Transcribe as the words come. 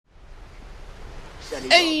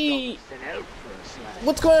Hey!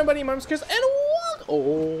 What's going on, buddy? My name's Chris, and what?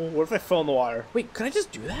 Oh, what if I fell in the water? Wait, can I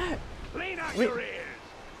just do that? Clean out your ears.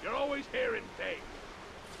 You're always hearing things.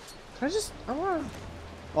 Can I just? I wanna.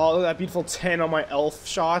 Oh, look at that beautiful 10 on my elf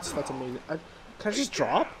shots. That's amazing. Can I just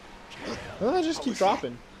drop? Well, I just keep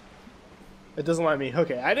dropping. It doesn't let me.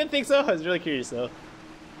 Okay, I didn't think so. I was really curious though.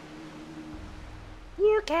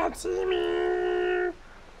 You can't see me.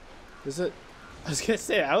 Is it? I was gonna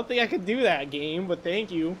say I don't think I could do that game, but thank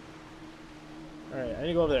you. All right, I need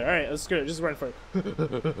to go over there. All right, let's go. Just run for it.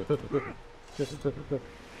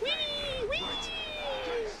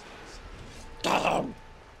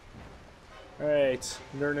 All right,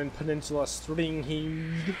 Nernan Peninsula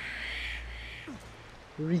Stringhead.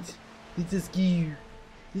 Right, this is cute.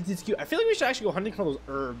 This is cute. I feel like we should actually go hunting for those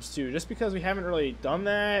herbs too, just because we haven't really done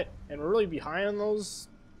that, and we're really behind on those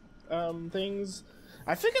things.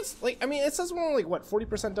 I think it's like, I mean, it says we're only like what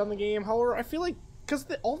 40% done the game. However, I feel like because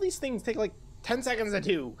all these things take like 10 seconds to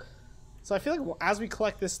do, so I feel like as we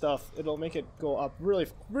collect this stuff, it'll make it go up really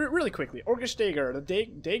quickly. Orcish dagger. The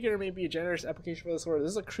dagger may be a generous application for the sword.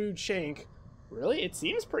 This is a crude shank. Really, it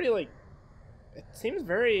seems pretty like, it seems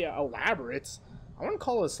very elaborate. I wouldn't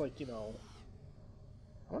call this like, you know,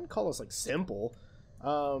 I wouldn't call this like simple.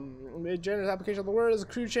 A generous application of the word is a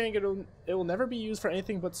crude shank. It will never be used for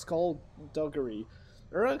anything but skullduggery.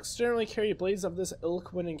 Uruks generally carry blades of this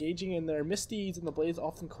ilk when engaging in their misdeeds, and the blades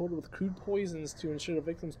often coated with crude poisons to ensure the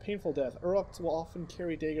victim's painful death. Uruks will often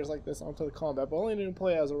carry daggers like this onto the combat, but only to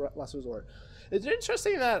play as a last resort. It's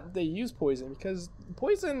interesting that they use poison, because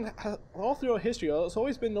poison, all throughout history, it's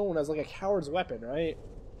always been known as like a coward's weapon, right?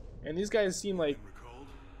 And these guys seem like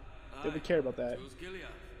they would care about that.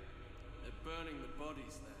 They're burning the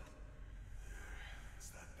bodies there. Is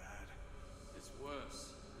that bad? It's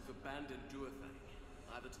worse. We've abandoned Duathang,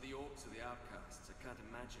 either to the orcs or the outcasts. I can't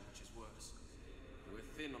imagine which is worse. We're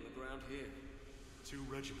thin on the ground here. 2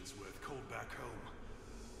 regiments worth called back home.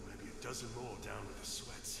 Maybe a dozen more down with the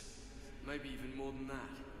sweats. Maybe even more than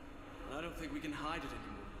that. And I don't think we can hide it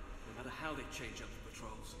anymore, no matter how they change up the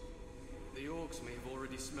patrols. The orcs may have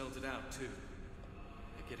already smelled it out too.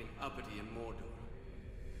 They're getting uppity in Mordor.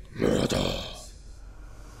 Mordor.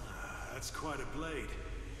 That's quite a blade.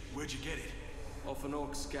 Where'd you get it? Off an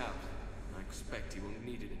orc scout. I expect he won't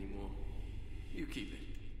need it anymore. You keep it.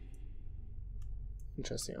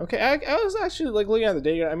 Interesting. Okay, I was actually like looking at the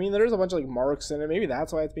dagger. I mean, there's a bunch of like marks in it. Maybe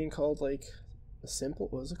that's why it's being called like a simple.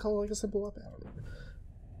 Was it called like a simple weapon? I don't know.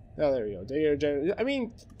 Oh, there we go. Dagger. I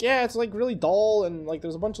mean, yeah, it's like really dull and like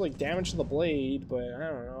there's a bunch of like damage to the blade, but I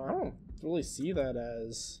don't know. I don't really see that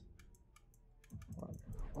as.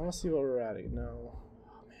 I want to see what we're at. No.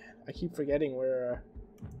 Oh man, I keep forgetting where.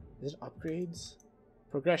 Is it upgrades?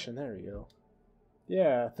 Progression. There we go.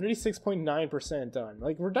 Yeah, 36.9% done.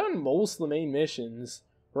 Like, we're done most of the main missions.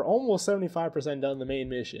 We're almost 75% done the main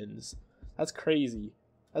missions. That's crazy.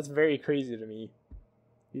 That's very crazy to me.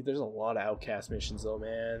 Dude, there's a lot of outcast missions, though,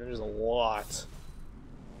 man. There's a lot.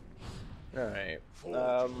 Alright.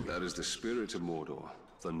 That is the spirit of Mordor.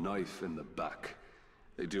 The knife in the back.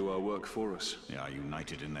 They do our work for us. They are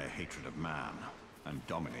united in their hatred of man, and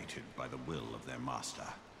dominated by the will of their master.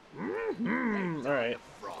 Alright.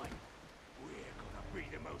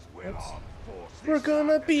 We're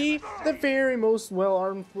gonna be the very most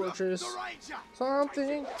well-armed fortress.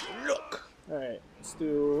 Something. Look. Alright,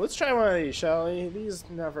 let's try one of these, shall we? These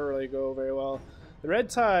never really go very well. The Red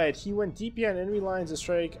Tide. He went deep behind enemy lines to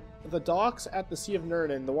strike the docks at the Sea of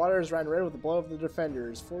Nurnen. The waters ran red with the blood of the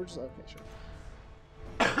defenders. Forges. Okay,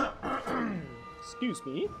 sure. Excuse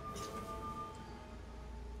me.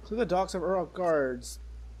 Clear the docks of Uruk guards.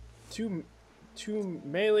 Two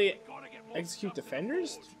melee execute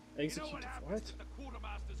defenders? Execute what?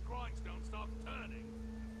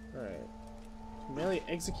 Alright. Melee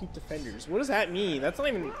execute defenders. What does that mean? That's not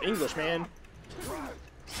even English, man.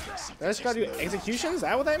 I just gotta do executions? Is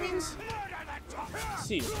that what that means? Let's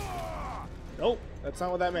see. Nope, that's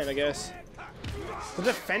not what that meant, I guess. The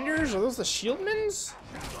defenders? Are those the shieldmans?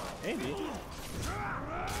 Maybe.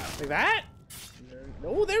 Like that?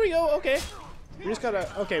 No, there we go, okay. We just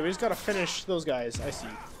gotta finish those guys. I see.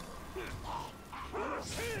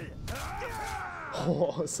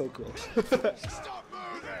 Oh, so cool.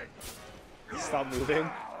 Stop moving.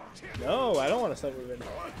 No, I don't want to stop moving.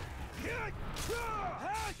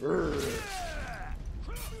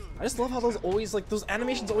 I just love how those always, like, those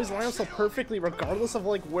animations always line up so perfectly, regardless of,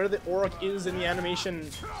 like, where the Orc is in the animation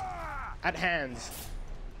at hand.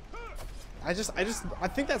 I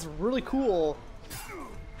think that's really cool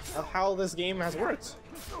of how this game has worked.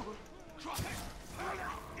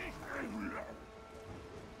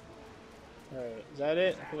 Alright, is that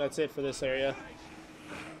it? I think that's it for this area.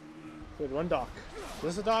 Good, one dock. Is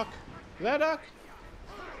this a dock? Is that a dock?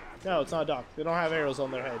 No, it's not a dock. They don't have arrows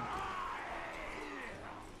on their head.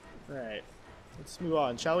 Alright. Let's move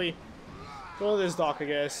on, shall we? Go to this dock, I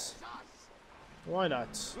guess. Why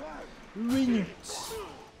not? Win it.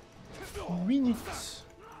 Win it.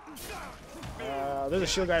 There's a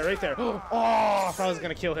shield guy right there. Oh, I thought I was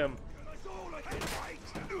gonna kill him.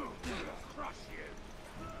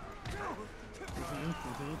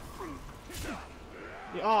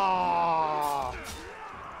 Ah!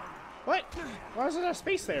 What? Why is there a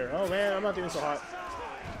space there? Oh man, I'm not doing so hot.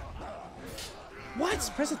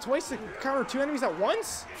 What? Press it twice to counter 2 enemies at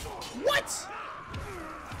once? What?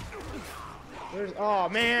 There's, oh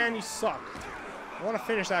man, you suck. I want to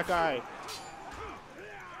finish that guy.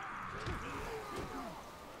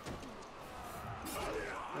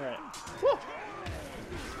 Alright.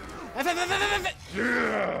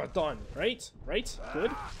 Yeah, done. Right? Right?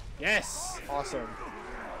 Good? Yes! Awesome.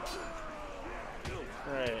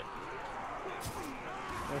 Alright.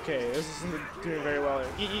 Okay, this isn't doing very well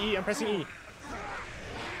here. E, I'm pressing E.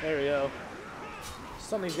 There we go.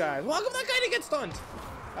 Stun these guys. Welcome that guy to get stunned!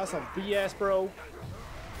 That's some BS, bro.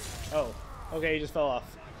 Oh. Okay, he just fell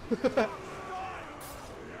off.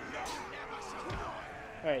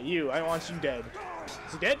 Alright, you. I want you dead.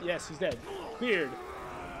 Is he dead? Yes, he's dead. Cleared.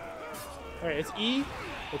 Alright, it's E.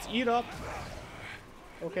 Let's eat up.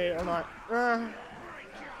 Okay, or not.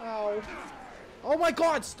 Ow. Oh my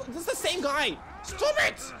god! This is the same guy! Stop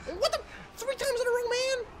it! What the? 3 times in a row,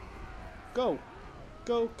 man! Go.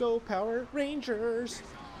 Go, go, Power Rangers!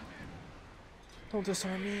 Don't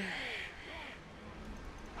disarm me.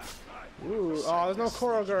 Ooh, oh, there's no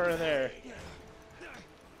Korogur in there.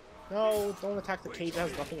 No, don't attack the cage that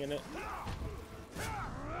has nothing in it.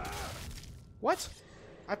 What?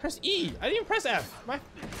 I pressed E! I didn't even press F!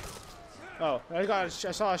 Oh, I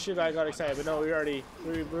saw a shield guy, I got excited, but no, we already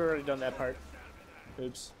done that part.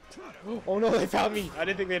 Oops. Oh no, they found me! I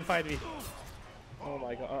didn't think they'd find me. Oh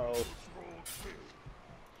my god,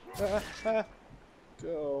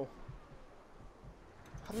 Go.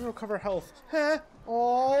 How do I recover health? Huh?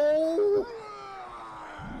 Oh!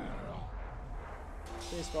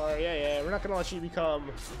 Spacebar, yeah, we're not gonna let you become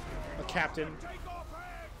a captain.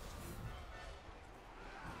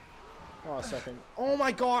 Oh, a second. Oh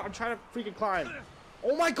my god, I'm trying to freaking climb.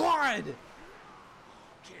 Oh my god!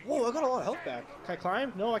 Whoa, I got a lot of health back. Can I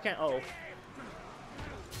climb? No, I can't. Oh.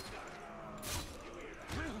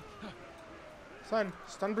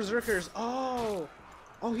 Stun berserkers. Oh.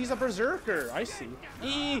 Oh, he's a berserker. I see.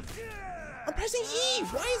 E. I'm pressing E.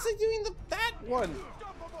 Why is it doing that one?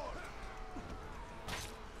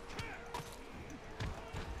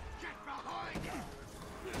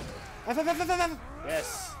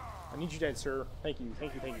 Yes. I need you dead, sir. Thank you.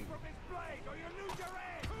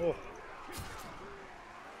 Oh.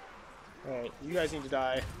 Alright, you guys need to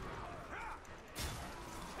die.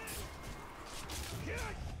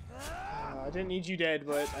 I didn't need you dead,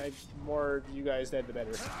 but more of you guys dead, the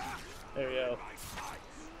better. There we go.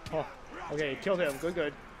 Oh, okay, killed him. Good.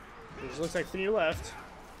 There looks like 3 left.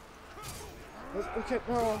 Okay,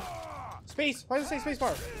 no. Space! Why does it say space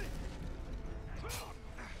bar?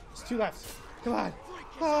 There's 2 left. Come on.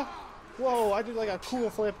 Ah. Whoa, I did like a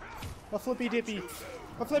cool flip. A flippy dippy.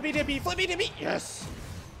 Yes!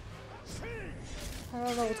 I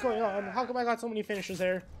don't know what's going on. How come I got so many finishers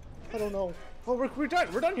there? I don't know. Oh, we're done.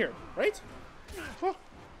 We're done here, right? Huh.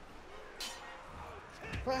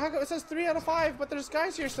 But how come it says 3 out of 5, but there's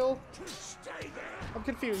guys here still? I'm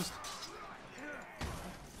confused.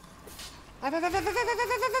 Am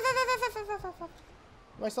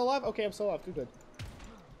I still alive? Okay, I'm still alive. Good.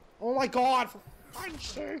 Oh my god! For fuck's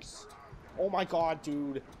sakes! Oh my god,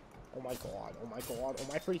 dude. Oh my god. Oh my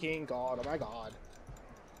freaking god. Oh my god.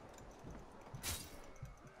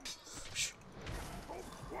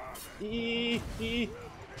 There's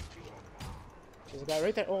a guy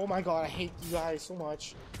right there. Oh my god, I hate you guys so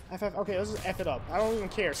much. Okay, let's just F it up. I don't even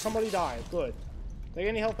care. Somebody died. Good. Did I get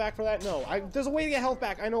any health back for that? No. There's a way to get health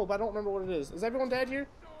back. I know, but I don't remember what it is. Is everyone dead here?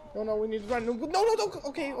 No, we need to run. No.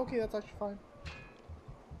 Okay, that's actually fine.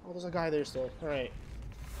 Oh, there's a guy there still. Alright.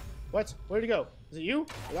 What? Where'd he go? Is it you?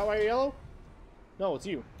 Is that why you're yellow? No, it's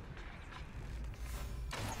you.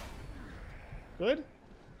 Good?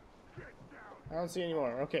 I don't see any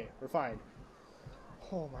more. Okay, we're fine.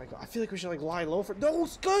 Oh my god. I feel like we should like lie low for— No,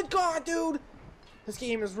 good god, dude! This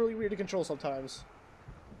game is really weird to control sometimes.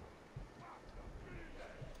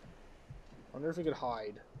 I wonder if we could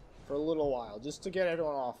hide for a little while, just to get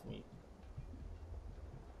everyone off me.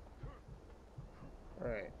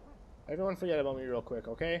 Alright. Everyone forget about me real quick,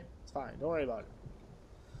 okay? It's fine. Don't worry about it.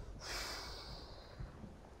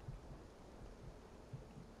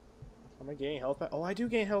 Am I gaining health back? Oh, I do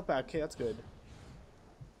gain health back. Okay, that's good.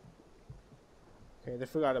 Okay, they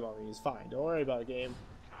forgot about me. He's fine. Don't worry about it, game.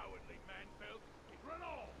 Cowardly man-built. Run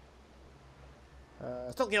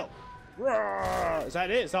off. Still kill. Roar! Is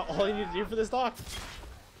that it? Is that all you need to do for this dock?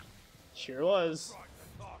 Sure was.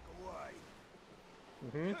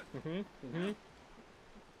 Where's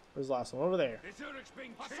the last one? Over there. This Uruk's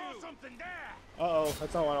been killed. I saw something there. Uh-oh,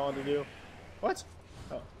 that's not what I wanted to do. What?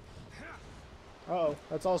 Oh. Uh-oh,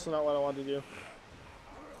 that's also not what I wanted to do.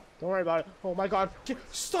 Don't worry about it. Oh my god.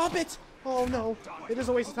 Stop it! Oh no. It is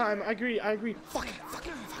a waste of time. I agree, I agree. Fuck it, fuck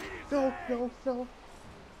it, fuck it. No, no, no.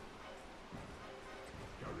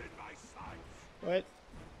 You're in my sights. What?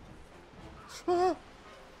 Ah!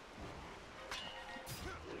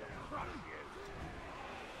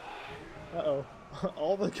 Uh-oh.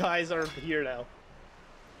 All the guys are here now.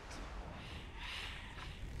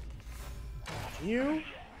 You?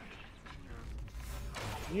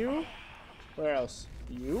 You? Where else?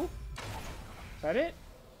 You? Is that it?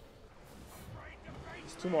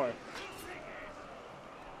 There's two more.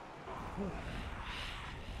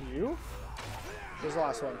 You? Where's the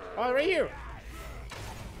last one? Oh, right here!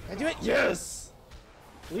 Can I do it? Yes!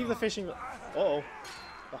 Leave the fishing... Uh-oh.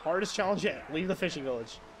 The hardest challenge yet. Leave the fishing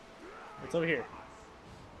village. It's over here.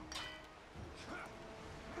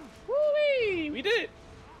 Woo-wee! We did it!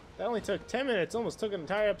 That only took 10 minutes. Almost took an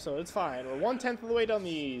entire episode. It's fine. We're 1/10 of the way done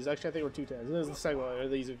these. Actually, I think we're 2/10. This is the second one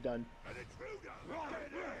of these we've done.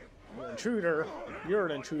 An intruder. You're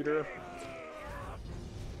an intruder.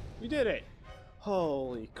 We did it.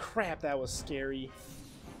 Holy crap, that was scary.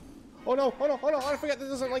 Oh no, oh no, oh no, I forgot this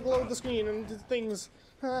doesn't like load the screen and things.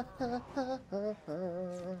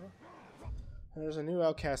 There's a new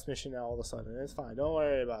outcast mission now all of a sudden. It's fine, don't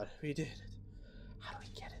worry about it. We did it. How do we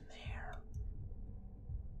get in there?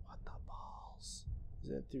 What the balls? Is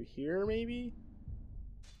it through here maybe?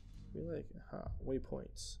 We like,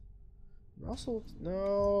 waypoints. Also,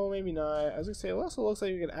 no, maybe not. I was gonna say, it also looks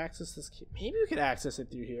like we could access this. Maybe we could access it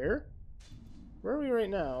through here. Where are we right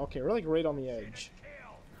now? Okay, we're like right on the edge.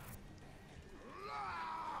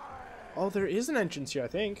 Oh, there is an entrance here, I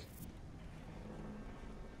think.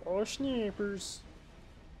 Oh, snipers.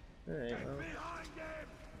 Alright,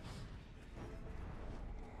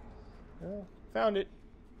 well, found it.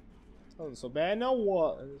 Wasn't so bad. Now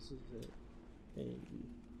what? This is it. Maybe.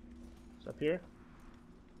 It's up here.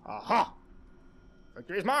 Aha!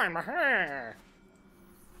 Victory is mine! Aha!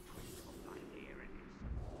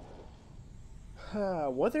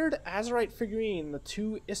 Withered Azurite figurine, the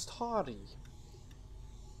two Istari.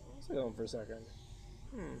 Let's look at them for a second.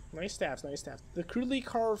 Nice staffs, nice staffs. The crudely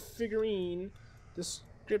carved figurine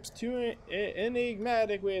describes two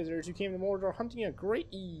enigmatic wizards who came to Mordor hunting a great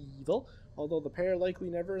evil. Although the pair likely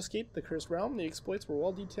never escaped the cursed realm, the exploits were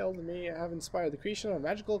well detailed and may have inspired the creation of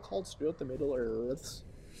magical cults throughout the Middle Earths.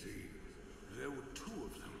 See, there were two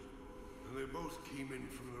of them, and they both came in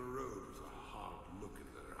from the road with a hard look in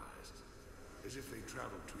their eyes, as if they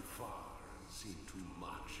traveled too far and seen too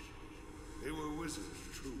much. They were wizards,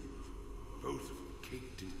 true, both of them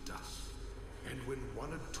caked in dust, and when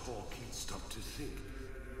one would talk, he'd stop to think,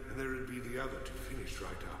 and there would be the other to finish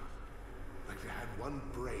right up, like they had one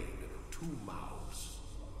brain and two mouths.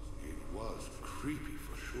 It was creepy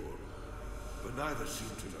for sure, but neither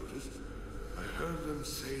seemed to notice. I heard them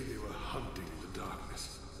say they were hunting the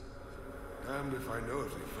darkness. Damned if I know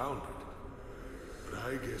if they found it. But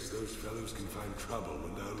I guess those fellows can find trouble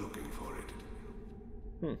when they're looking for it.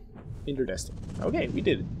 Interesting. Okay, we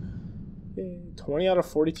did it. Yay. 20 out of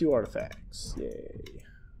 42 artifacts. Yay.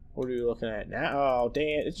 What are we looking at now? Oh,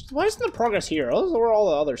 damn. Why isn't the progress here? This is where all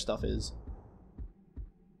the other stuff is.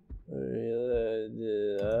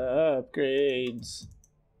 Upgrades.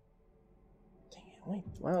 Dang it. Wait.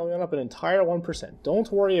 Well, we went up an entire 1%. Don't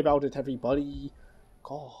worry about it, everybody.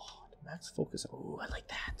 God. Max focus. Oh, I like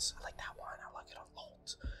that. I like that one. I like it a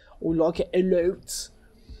lot. Oh, like it a lot.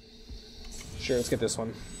 Sure, let's get this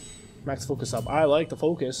one. Max focus up. I like the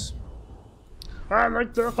focus. I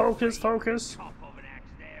like the focus.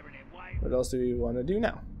 What else do we want to do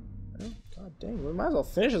now? Oh, God dang, we might as well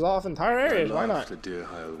finish this off entire areas. Why not? I laughed at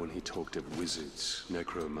Deerheil when he talked of wizards,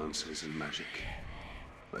 necromancers, and magic.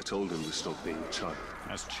 I told him to stop being a child.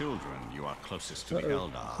 As children, you are closest to the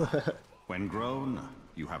Eldar. When grown,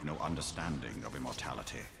 you have no understanding of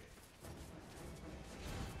immortality.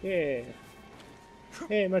 Yeah.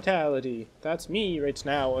 Immortality. That's me right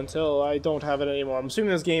now until I don't have it anymore. I'm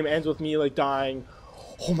assuming this game ends with me like dying.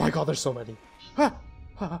 Oh my god, there's so many. Ha!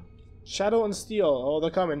 Ha! Shadow and Steel. Oh, they're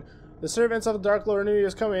coming. The servants of the Dark Lord knew he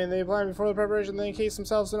was coming. They planned before the preparation. They encased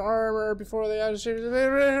themselves in armor before they had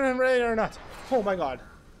to ready or not. Oh my god.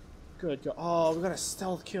 Good, go. Oh, we got a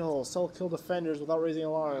stealth kill. Stealth kill defenders without raising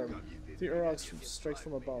alarm. 3 Urox strikes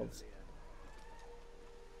from above.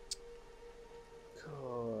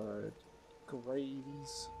 Good.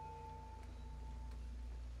 Gravies.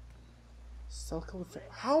 Stealth kill defender.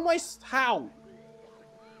 How am I? How?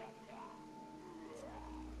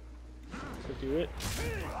 So do it.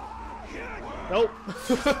 Nope.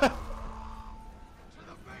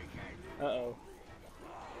 Uh-oh.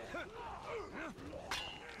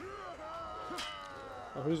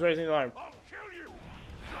 Oh, who's raising the alarm?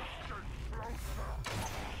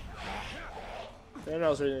 Anyone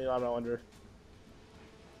else raising the alarm, I wonder.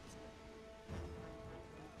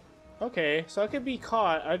 Okay, so I could be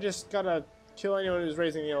caught. I just gotta kill anyone who's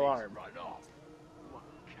raising the alarm.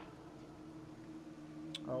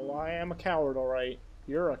 Oh, I am a coward, alright.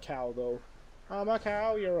 You're a cow, though. I'm a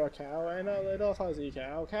cow, you're a cow, and a little fuzzy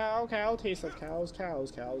cow. Cow, cow, taste of cows, cows,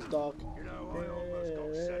 cows, duck. You know, I almost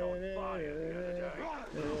got set on fire the other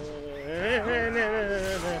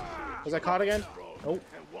day. Was I caught again? Oh. And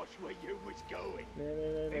watch where you was going.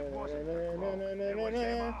 It wasn't the crow, it was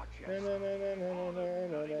them archers.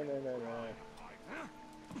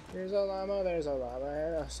 There's a llama, there's a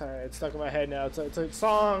llama. Oh, sorry, it's stuck in my head now. It's a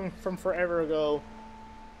song from forever ago.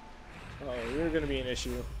 Oh, you're gonna be an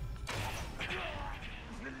issue.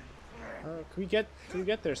 Can we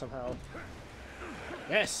get there somehow?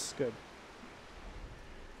 Yes, good.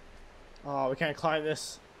 Oh, we can't climb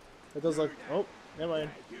this. It does look. Oh, never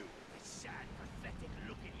mind. You, a sad, pathetic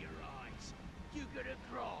look in your eyes. You gonna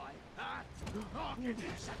cry, huh? I'll give you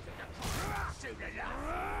something to cry soon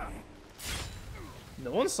enough.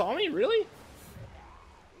 No one saw me, really?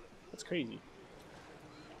 That's crazy.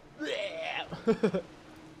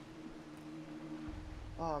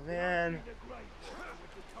 Oh man.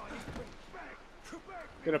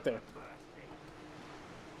 Get up there.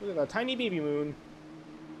 Look at that tiny baby moon.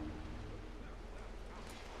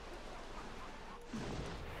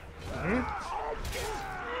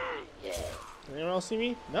 Anyone else see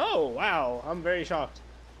me? No! Wow, I'm very shocked.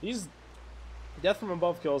 These death from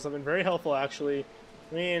above kills have been very helpful, actually.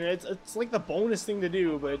 I mean, it's like the bonus thing to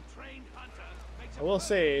do, but I will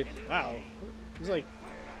say, wow, these like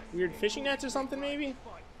weird fishing nets or something, maybe.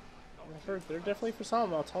 They're definitely for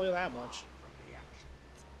some. I'll tell you that much.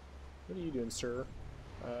 What are you doing, sir?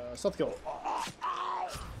 Stealth kill.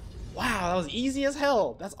 Wow, that was easy as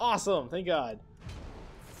hell. That's awesome. Thank God.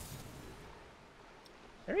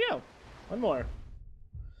 There we go. One more.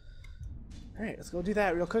 Alright, let's go do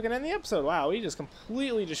that real quick and end the episode. Wow, we just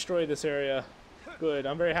completely destroyed this area. Good,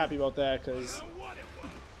 I'm very happy about that, because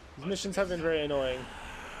these missions have been very annoying.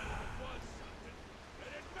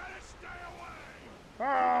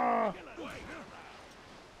 Ah!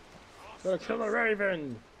 Gotta kill a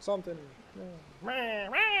raven! Something. Alright,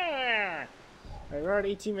 we're at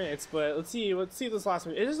 18 minutes, but let's see this last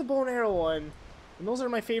one. It is a bow and arrow one, and those are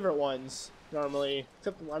my favorite ones, normally.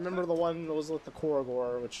 Except I remember the one that was with the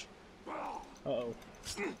Korogor, which... Uh-oh.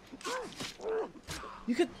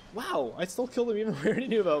 You could... Wow, I still killed him even though he already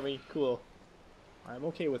knew about me. Cool. I'm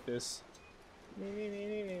okay with this.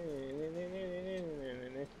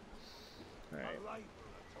 Alright.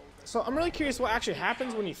 So I'm really curious what actually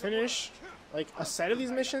happens when you finish, like, a set of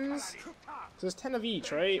these missions. So there's 10 of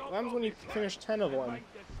each, right? What happens when you finish 10 of one?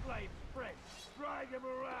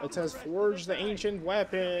 It says, forge the ancient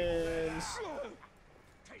weapons.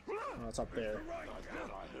 Oh, it's up there.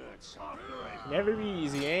 Never be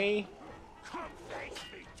easy, eh?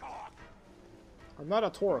 I'm not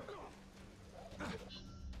a torque.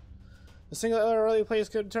 A single early place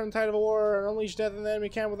could turn the tide of a war and unleash death in the enemy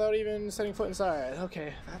camp without even setting foot inside.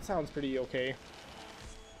 Okay, that sounds pretty okay.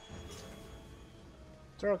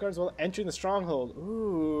 Turtle guards while entering the stronghold.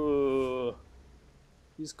 Ooh.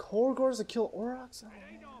 These Korogors that kill Aurochs?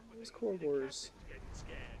 Oh, these Korogors.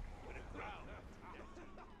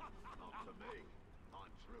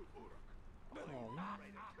 Oh, man.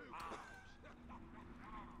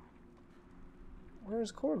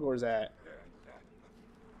 Where's Korogors at?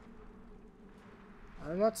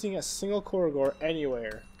 I'm not seeing a single Korogor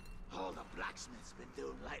anywhere. All the blacksmith's been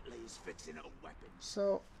doing lately is fixing up weapons.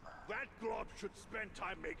 So... That glob should spend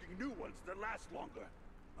time making new ones that last longer.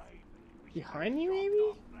 Behind me,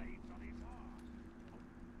 maybe?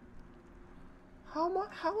 How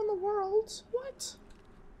in the world? What?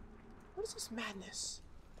 What is this madness?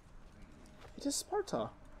 It is Sparta.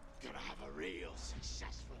 Gonna have a real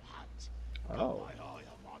successful hunt. Oh.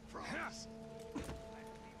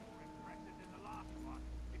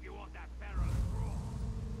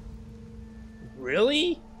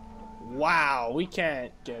 Really? Wow, we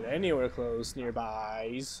can't get anywhere close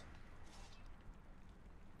nearby.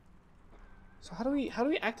 So So how do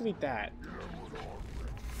we activate that?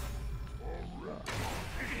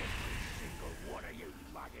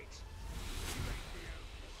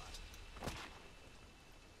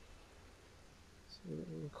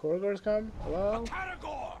 Corridors come? Hello?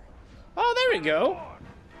 Oh, there we go!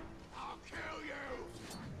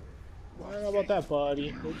 I don't know about that,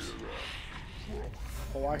 buddy. Oops.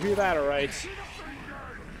 Oh, I hear that alright.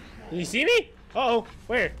 Did he see me? Uh-oh.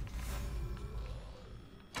 Where?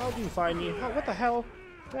 How do you find me? Oh, what the hell?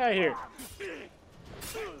 Get out of here.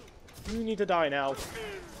 You need to die now.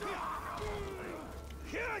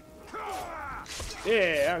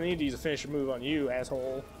 Yeah, I don't need to use a finisher move on you,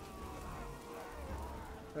 asshole.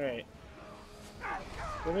 Alright.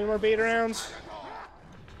 Got any more beta rounds?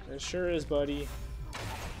 It sure is, buddy.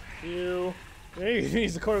 You. There you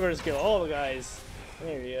use the corridor to kill all the guys.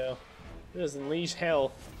 There you go. Just unleash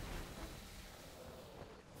hell.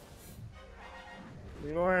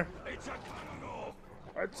 Any more?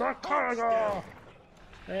 It's a cargo!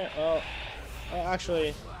 Yeah, well,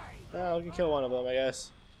 actually, we can kill one of them, I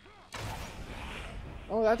guess.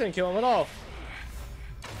 Oh, that didn't kill him at all.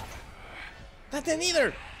 That didn't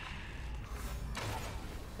either!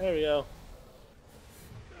 There we go.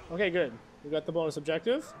 Okay, good. We got the bonus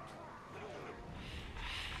objective.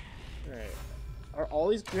 Alright. Are all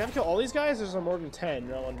these... Do we have to kill all these guys, or is there more than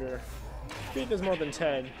 10? I wonder. I think there's more than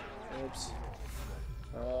 10. Oops.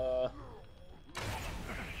 There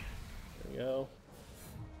we go.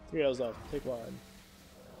 3 of those left. Take one.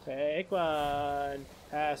 Take one.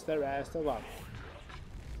 Pass the rest along.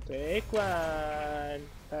 Take one.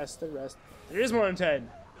 Pass the rest. There is more than 10.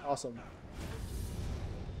 Awesome.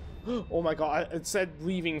 Oh my god, it said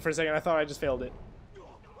leaving for a second. I thought I just failed it.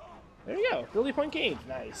 There you go. Ability point gained.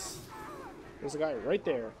 Nice. There's a guy right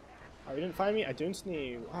there. Oh, you didn't find me? I didn't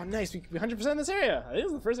sneeze. Oh, nice. We 100% this area. This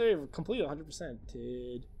is the first area we've completed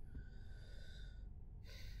 100%.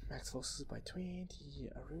 Max focus by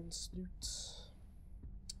 20. Arun Snoot.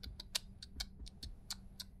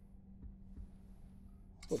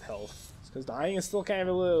 With health. Because dying is still kind of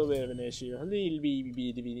a little bit of an issue. A little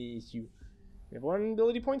bit of an issue. We have one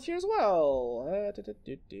ability point here as well.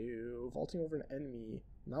 Vaulting over an enemy.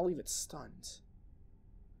 Not leave it stunned.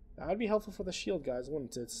 That would be helpful for the shield guys,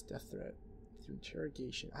 wouldn't it? It's death threat. Through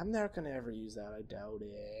interrogation. I'm never gonna ever use that, I doubt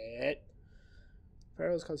it.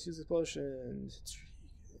 Pharaohs cause huge explosions.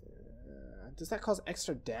 Does that cause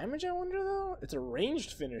extra damage, I wonder, though? It's a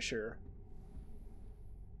ranged finisher.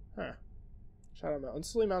 Huh. Shadow Mount.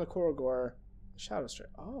 Instantly mount a Korogor. Shadow Strike.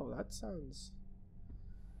 Oh, that sounds...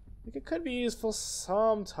 like it could be useful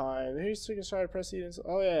sometime. Maybe you can try to press it.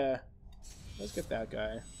 Oh, yeah. Let's get that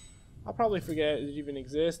guy. I'll probably forget it even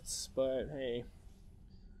exists, but hey.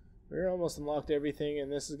 We're almost unlocked everything,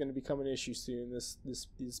 and this is going to become an issue soon.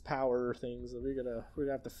 These power things. We're gonna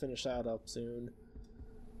have to finish that up soon.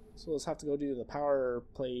 So let's have to go do the power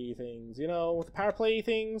play things. You know, with the power play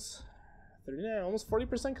things, 39, almost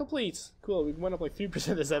 40% complete. Cool, we went up like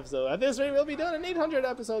 3% this episode. At this rate, we'll be done in 800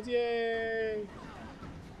 episodes. Yay!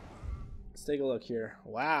 Let's take a look here.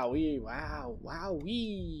 Wowee, wow,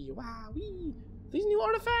 wowee, wowee. These new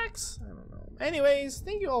artifacts? I don't know. Anyways,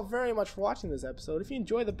 thank you all very much for watching this episode. If you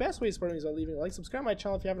enjoyed, the best way to support me is by leaving a like, subscribe to my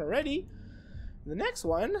channel if you haven't already. The next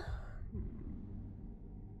one...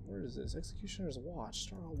 where is this? Executioner's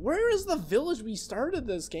Watch. Where is the village we started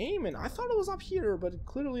this game? And I thought it was up here, but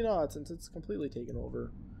clearly not, since it's completely taken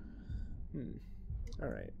over.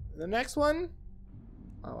 Alright. The next one...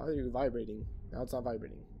 oh, I thought you were vibrating. Now it's not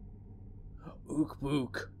vibrating. Ook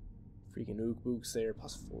Book. Freaking Ook Book's there,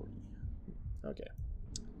 plus 40. Okay.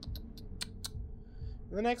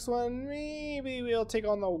 The next one, maybe we'll take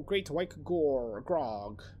on the Great White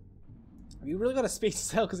Grog. We really gotta space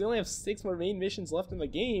this out because we only have 6 more main missions left in the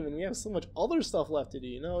game, and we have so much other stuff left to do.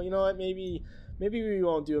 You know what? Maybe we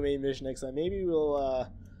won't do a main mission next time. Maybe we'll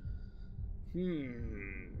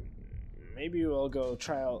maybe we'll go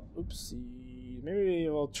try out. Oopsie. Maybe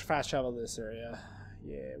we'll fast travel this area.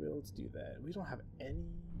 Yeah, let's do that. We don't have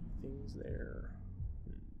any things there.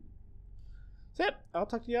 So yep, I'll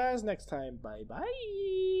talk to you guys next time. Bye bye.